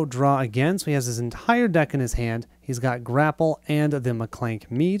Roro draw again. So he has his entire deck in his hand. He's got Grapple and the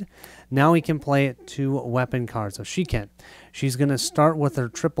McClank Mead. Now he can play 2 weapon cards. So she can. She's going to start with her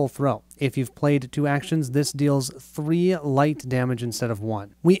triple throw. If you've played 2 actions, this deals 3 light damage instead of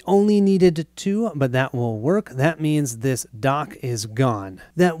 1. We only needed 2, but that will work. That means this Doc is gone.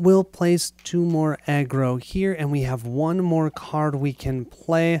 That will place 2 more aggro here, and we have 1 more card we can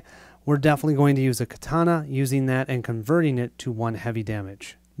play. We're definitely going to use a Katana, using that and converting it to 1 heavy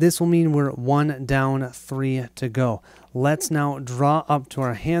damage. This will mean we're 1 down, 3 to go. Let's now draw up to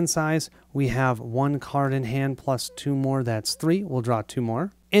our hand size. We have 1 card in hand plus 2 more. That's 3. We'll draw 2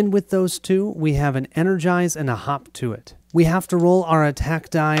 more. And with those 2, we have an Energize and a Hop to It. We have to roll our attack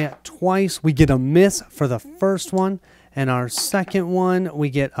die twice. We get a miss for the first one. And our second one, we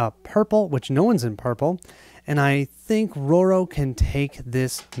get a purple, which no one's in purple. And I think Roro can take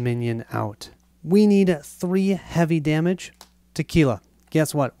this minion out. We need 3 heavy damage. Tequila.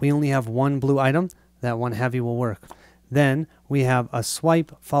 Guess what? We only have 1 blue item. That 1 heavy will work. Then we have a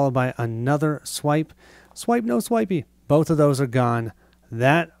swipe followed by another swipe. Swipe, no swipey. Both of those are gone.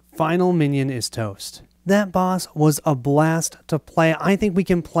 That final minion is toast. That boss was a blast to play. I think we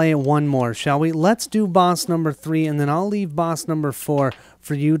can play one more, shall we? Let's do boss number 3, and then I'll leave boss number 4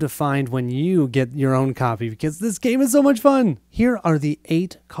 for you to find when you get your own copy, because this game is so much fun. Here are the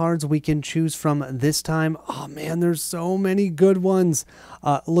 8 cards we can choose from this time. Oh man, there's so many good ones.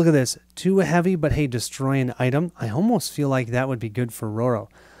 Look at this. 2 heavy, but hey, destroy an item. I almost feel like that would be good for Roro.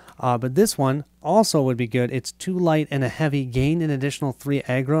 But this one also would be good. It's 2 light and a heavy. Gain an additional 3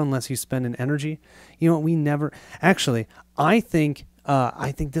 aggro unless you spend an energy. You know what? We never... Actually, I think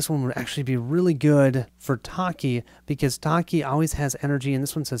this one would actually be really good for Taki, because Taki always has energy, and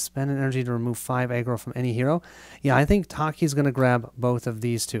this one says spend an energy to remove 5 aggro from any hero. Yeah, I think Taki's going to grab both of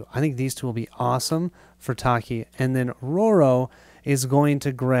these two. I think these two will be awesome for Taki. And then Roro is going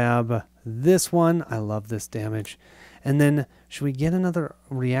to grab this one. I love this damage. And then, should we get another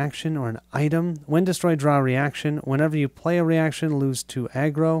reaction or an item? When destroyed, draw a reaction. Whenever you play a reaction, lose 2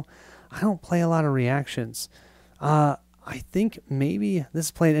 aggro. I don't play a lot of reactions. I think maybe this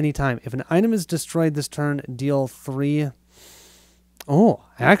is played any time. If an item is destroyed this turn, deal 3. Oh,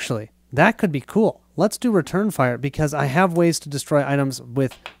 actually, that could be cool. Let's do return fire, because I have ways to destroy items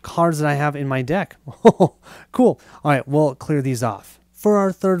with cards that I have in my deck. Cool. All right, we'll clear these off. For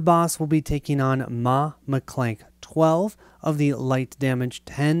our third boss, we'll be taking on Ma McClank. 12 of the light damage,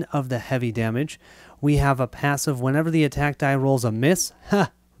 10 of the heavy damage. We have a passive. Whenever the attack die rolls a miss,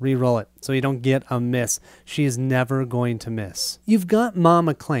 re-roll it so you don't get a miss. She is never going to miss. You've got Ma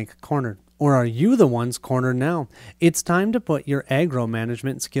McClank cornered. Or are you the ones cornered now? It's time to put your aggro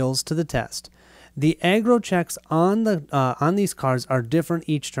management skills to the test. The aggro checks on these cards are different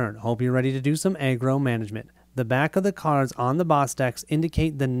each turn. Hope you're ready to do some aggro management. The back of the cards on the boss decks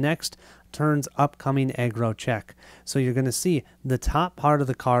indicate the next turn's upcoming aggro check. So you're going to see the top part of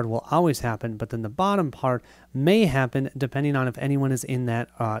the card will always happen, but then the bottom part may happen depending on if anyone is in that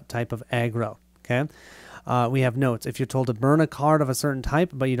type of aggro. Okay. We have notes. If you're told to burn a card of a certain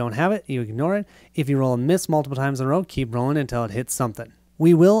type, but you don't have it, you ignore it. If you roll a miss multiple times in a row, keep rolling until it hits something.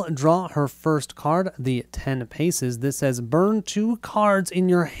 We will draw her first card, the 10 paces. This says burn 2 cards in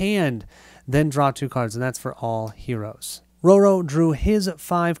your hand, then draw 2 cards, and that's for all heroes. Roro drew his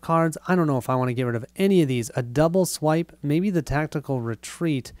 5 cards. I don't know if I want to get rid of any of these. A double swipe, maybe the tactical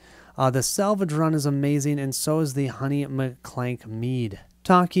retreat. The salvage run is amazing, and so is the Honey McClank Mead.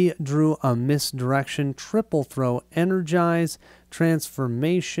 Taki drew a misdirection, triple throw, energize,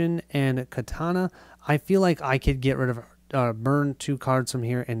 transformation, and katana. I feel like I could get rid of burn 2 cards from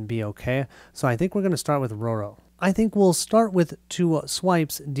here and be okay. So I think we're going to start with Roro. I think we'll start with 2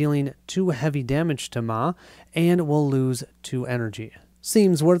 swipes, dealing 2 heavy damage to Ma, and we'll lose 2 energy.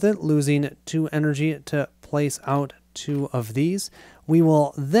 Seems worth it, losing 2 energy to place out 2 of these. We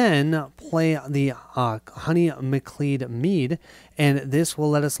will then play the Honey McClank Mead, and this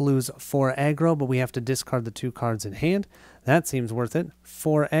will let us lose 4 aggro, but we have to discard the 2 cards in hand. That seems worth it.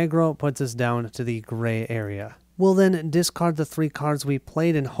 4 aggro puts us down to the gray area. We'll then discard the 3 cards we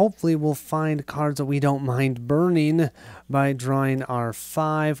played, and hopefully we'll find cards that we don't mind burning by drawing our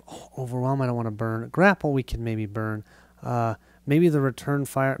 5. Oh, Overwhelm, I don't want to burn. Grapple, we can maybe burn. Maybe the return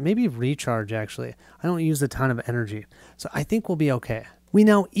fire, maybe recharge, actually. I don't use a ton of energy, so I think we'll be okay. We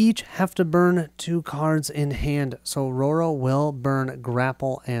now each have to burn 2 cards in hand, so Roro will burn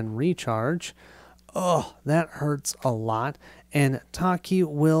grapple and recharge. Oh, that hurts a lot. And Taki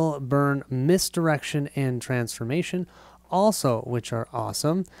will burn misdirection and transformation, also, which are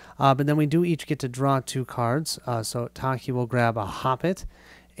awesome. But then we do each get to draw 2 cards. So Taki will grab a Hoppet,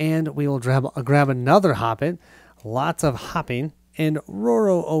 and we will grab another Hoppet. Lots of hopping. And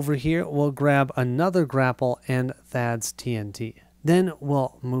Roro over here will grab another grapple and Thad's TNT. Then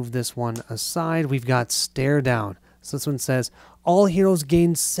we'll move this one aside. We've got Stare Down. So this one says, all heroes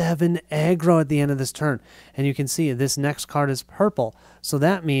gain 7 aggro at the end of this turn. And you can see this next card is purple. So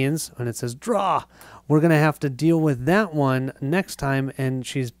that means, when it says draw, we're going to have to deal with that one next time. And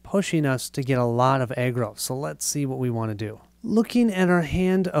she's pushing us to get a lot of aggro. So let's see what we want to do. Looking at our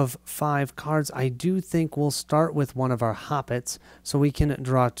hand of 5 cards, I do think we'll start with one of our Hoppets. So we can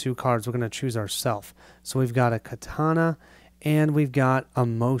draw 2 cards. We're going to choose ourselves. So we've got a Katana. And we've got a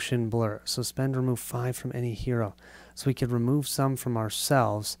Motion Blur. So spend, remove 5 from any hero. So we could remove some from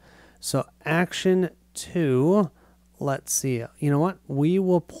ourselves. So action 2, let's see. You know what? We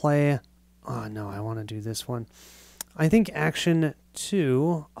will play, oh no, I want to do this one. I think action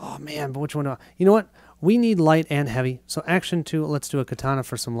 2, oh man, but which one? You know what? We need light and heavy, so action 2, let's do a katana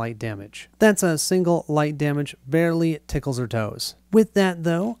for some light damage. That's a single light damage, barely tickles her toes. With that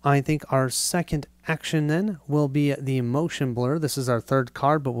though, I think our second action then will be the motion blur. This is our third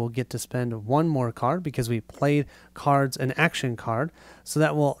card, but we'll get to spend one more card because we played cards an action card. So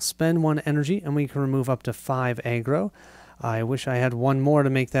that will spend 1 energy and we can remove up to 5 aggro. I wish I had one more to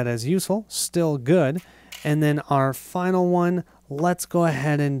make that as useful. Still good. And then our final one, let's go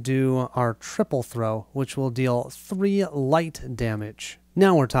ahead and do our triple throw, which will deal 3 light damage.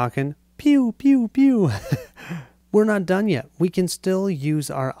 Now we're talking pew, pew, pew. We're not done yet. We can still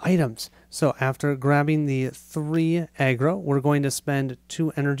use our items. So after grabbing the 3 aggro, we're going to spend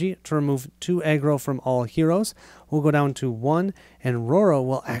 2 energy to remove 2 aggro from all heroes. We'll go down to 1, and Roro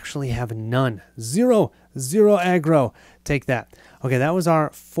will actually have none. Zero aggro. Take that. Okay, that was our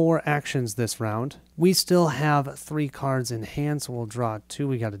 4 actions this round. We still have 3 cards in hand, so we'll draw 2.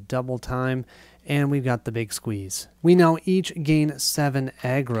 We got a double time, and we've got the big squeeze. We now each gain 7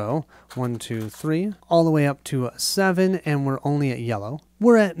 aggro. 1, 2, 3, all the way up to 7, and we're only at yellow.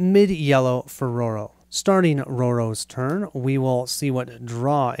 We're at mid-yellow for Roro. Starting Roro's turn, we will see what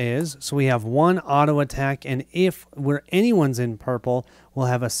draw is. So we have 1 auto attack, and if anyone's in purple, we'll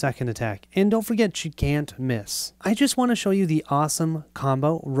have a second attack. And don't forget, she can't miss. I just want to show you the awesome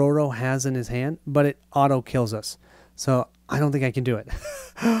combo Roro has in his hand, but it auto kills us. So I don't think I can do it.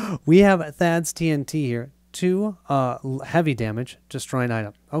 We have Thad's TNT here. 2 heavy damage, destroy an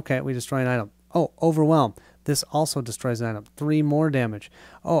item. Okay, we destroy an item. Oh, overwhelm. This also destroys an item. 3 more damage.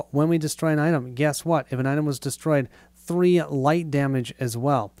 Oh, when we destroy an item, guess what? If an item was destroyed, 3 light damage as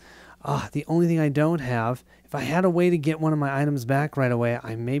well. The only thing I don't have, if I had a way to get one of my items back right away,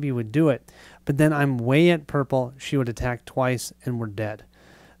 I maybe would do it. But then I'm way at purple. She would attack twice and we're dead.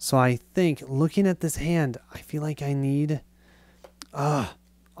 So I think, looking at this hand, I feel like I need...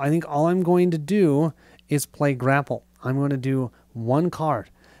 I think all I'm going to do is play grapple. I'm going to do 1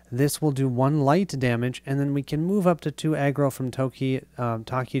 card. This will do 1 light damage, and then we can move up to 2 aggro from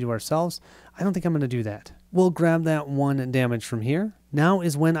Taki to ourselves. I don't think I'm going to do that. We'll grab that 1 damage from here. Now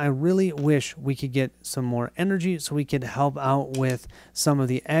is when I really wish we could get some more energy so we could help out with some of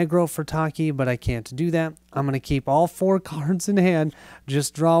the aggro for Taki, but I can't do that. I'm going to keep all 4 cards in hand,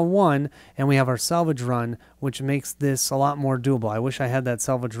 just draw 1, and we have our salvage run, which makes this a lot more doable. I wish I had that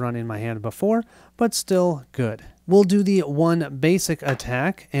salvage run in my hand before, but still good. We'll do the 1 basic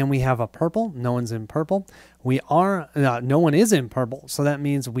attack, and we have a purple. No one's in purple. No one is in purple, so that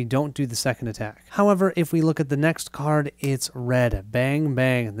means we don't do the second attack. However, if we look at the next card, it's red. Bang,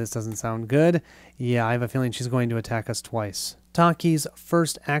 bang. This doesn't sound good. Yeah, I have a feeling she's going to attack us twice. Taki's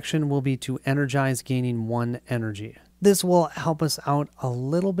first action will be to energize, gaining 1 energy. This will help us out a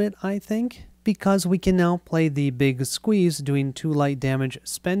little bit, I think, because we can now play the big squeeze, doing 2 light damage,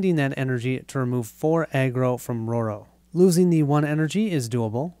 spending that energy to remove 4 aggro from Roro. Losing the 1 energy is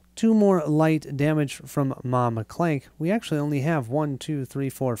doable. 2 more light damage from Ma McClank. We actually only have 1, 2, 3,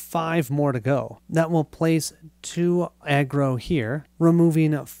 4, 5 more to go. That will place 2 aggro here,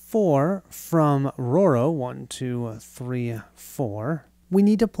 removing 4 from Roro. 1, 2, 3, 4. We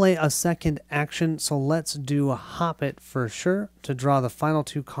need to play a second action, so let's do Hop It for sure to draw the final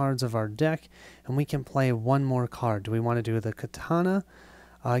 2 cards of our deck, and we can play 1 more card. Do we want to do the Katana?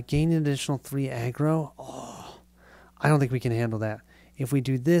 Gain an additional 3 aggro? Oh, I don't think we can handle that. If we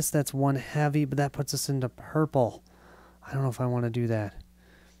do this, that's 1 heavy, but that puts us into purple. I don't know if I want to do that.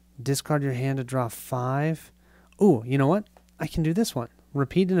 Discard your hand to draw 5. Ooh, you know what? I can do this one.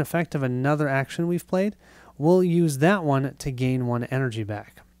 Repeat an effect of another action we've played. We'll use that one to gain 1 energy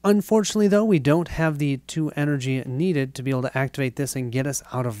back. Unfortunately, though, we don't have the 2 energy needed to be able to activate this and get us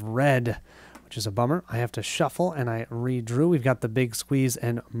out of red, which is a bummer. I have to shuffle, and I redrew. We've got the big squeeze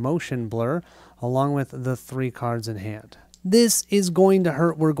and motion blur, along with the 3 cards in hand. This is going to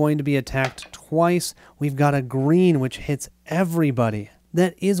hurt. We're going to be attacked twice. We've got a green, which hits everybody.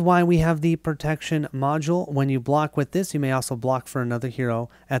 That is why we have the protection module. When you block with this, you may also block for another hero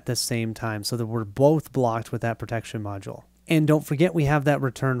at the same time, so that we're both blocked with that protection module. And don't forget, we have that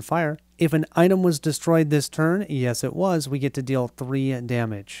return fire. If an item was destroyed this turn, yes it was, we get to deal 3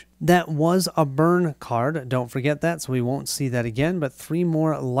 damage. That was a burn card, don't forget that, so we won't see that again, but 3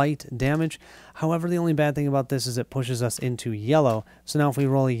 more light damage. However, the only bad thing about this is it pushes us into yellow, so now if we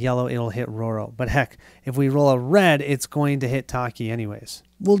roll a yellow, it'll hit Roro. But heck, if we roll a red, it's going to hit Taki anyways.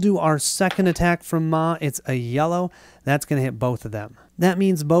 We'll do our second attack from Ma. It's a yellow. That's going to hit both of them. That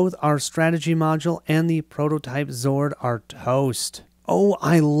means both our strategy module and the prototype Zord are toast. Oh,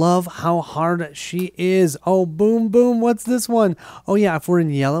 I love how hard she is. Oh, boom, boom. What's this one? Oh, yeah, if we're in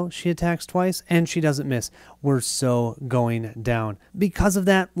yellow, she attacks twice and she doesn't miss. We're so going down. Because of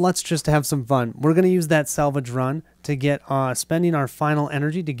that, let's just have some fun. We're going to use that salvage run to get spending our final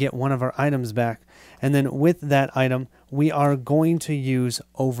energy to get one of our items back. And then with that item, we are going to use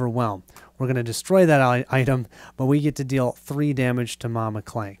Overwhelm. We're going to destroy that item, but we get to deal 3 damage to Mama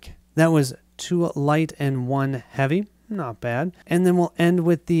Clank. That was 2 light and 1 heavy. Not bad. And then we'll end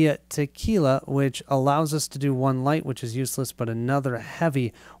with the tequila, which allows us to do 1 light, which is useless, but another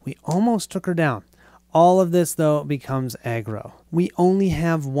heavy. We almost took her down. All of this, though, becomes aggro. We only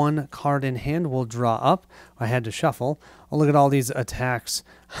have 1 card in hand. We'll draw up. I had to shuffle. Oh, look at all these attacks.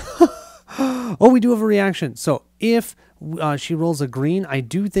 Oh, we do have a reaction. So if she rolls a green, I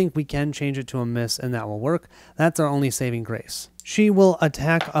do think we can change it to a miss, and that will work. That's our only saving grace. She will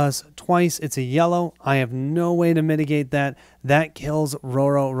attack us twice. It's a yellow. I have no way to mitigate that. That kills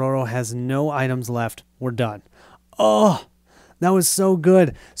Roro. Roro has no items left. We're done. Oh, that was so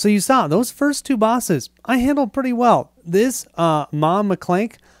good. So you saw those first 2 bosses I handled pretty well. This Mom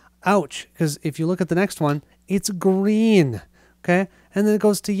McClank, ouch, because if you look at the next one, it's green. Okay, and then it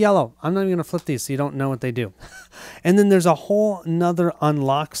goes to yellow. I'm not even going to flip these so you don't know what they do. And then there's a whole nother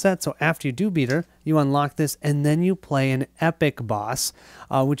unlock set. So after you do beat her, you unlock this, and then you play an epic boss,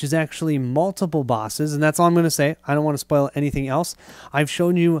 which is actually multiple bosses. And that's all I'm going to say. I don't want to spoil anything else. I've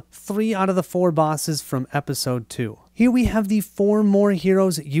shown you 3 out of the 4 bosses from episode 2. Here we have the 4 more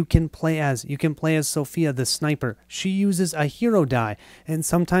heroes you can play as. You can play as Sophia the sniper. She uses a hero die, and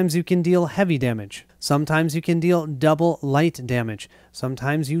sometimes you can deal heavy damage. Sometimes you can deal double light damage.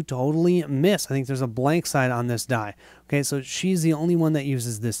 Sometimes you totally miss. I think there's a blank side on this die. Okay, so she's the only one that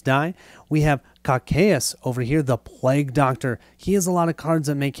uses this die. We have Cacaeus over here, the Plague Doctor. He has a lot of cards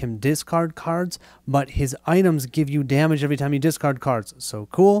that make him discard cards, but his items give you damage every time you discard cards. So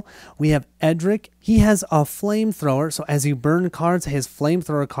cool. We have Edric. He has a flamethrower, so as you burn cards, his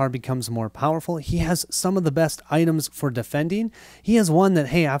flamethrower card becomes more powerful. He has some of the best items for defending. He has one that,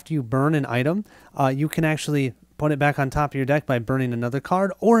 hey, after you burn an item, you can actually put it back on top of your deck by burning another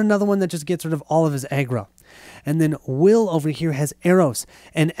card, or another one that just gets rid of all of his aggro. And then Will over here has arrows,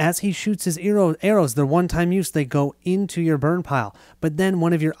 and as he shoots his arrows, they're one-time use. They go into your burn pile. But then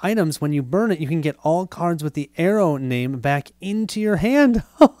one of your items, when you burn it, you can get all cards with the arrow name back into your hand.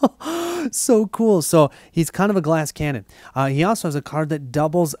 So cool. So he's kind of a glass cannon. He also has a card that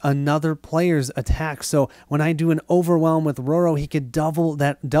doubles another player's attack. So when I do an overwhelm with Roro, he could double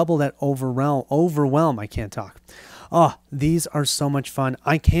that overwhelm. I can't talk. Oh, these are so much fun.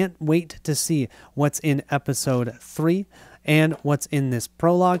 I can't wait to see what's in episode 3 and what's in this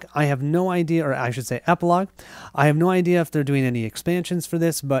prologue. I have no idea, or I should say epilogue. I have no idea if they're doing any expansions for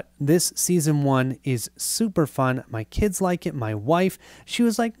this, but this season 1 is super fun. My kids like it. My wife, she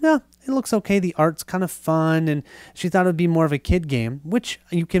was like, no, it looks okay. The art's kind of fun, and she thought it would be more of a kid game, which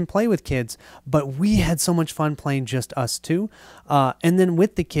you can play with kids, but we had so much fun playing just us 2. And then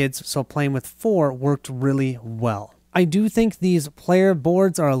with the kids, so playing with 4 worked really well. I do think these player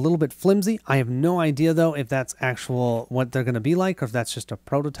boards are a little bit flimsy. I have no idea, though, if that's actual what they're going to be like or if that's just a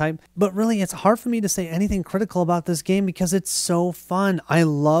prototype. But really, it's hard for me to say anything critical about this game because it's so fun. I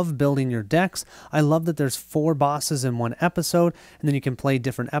love building your decks. I love that there's 4 bosses in one episode, and then you can play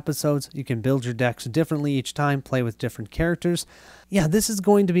different episodes. You can build your decks differently each time, play with different characters. Yeah, this is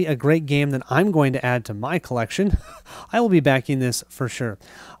going to be a great game that I'm going to add to my collection. I will be backing this for sure.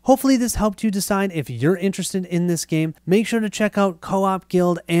 Hopefully this helped you decide if you're interested in this game. Make sure to check out Co-op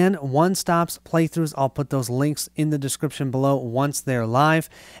Guild and One Stop's playthroughs. I'll put those links in the description below once they're live.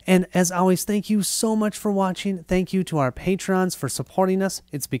 And as always, thank you so much for watching. Thank you to our patrons for supporting us.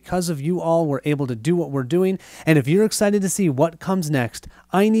 It's because of you all we're able to do what we're doing. And if you're excited to see what comes next,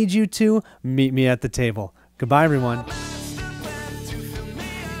 I need you to meet me at the table. Goodbye, everyone.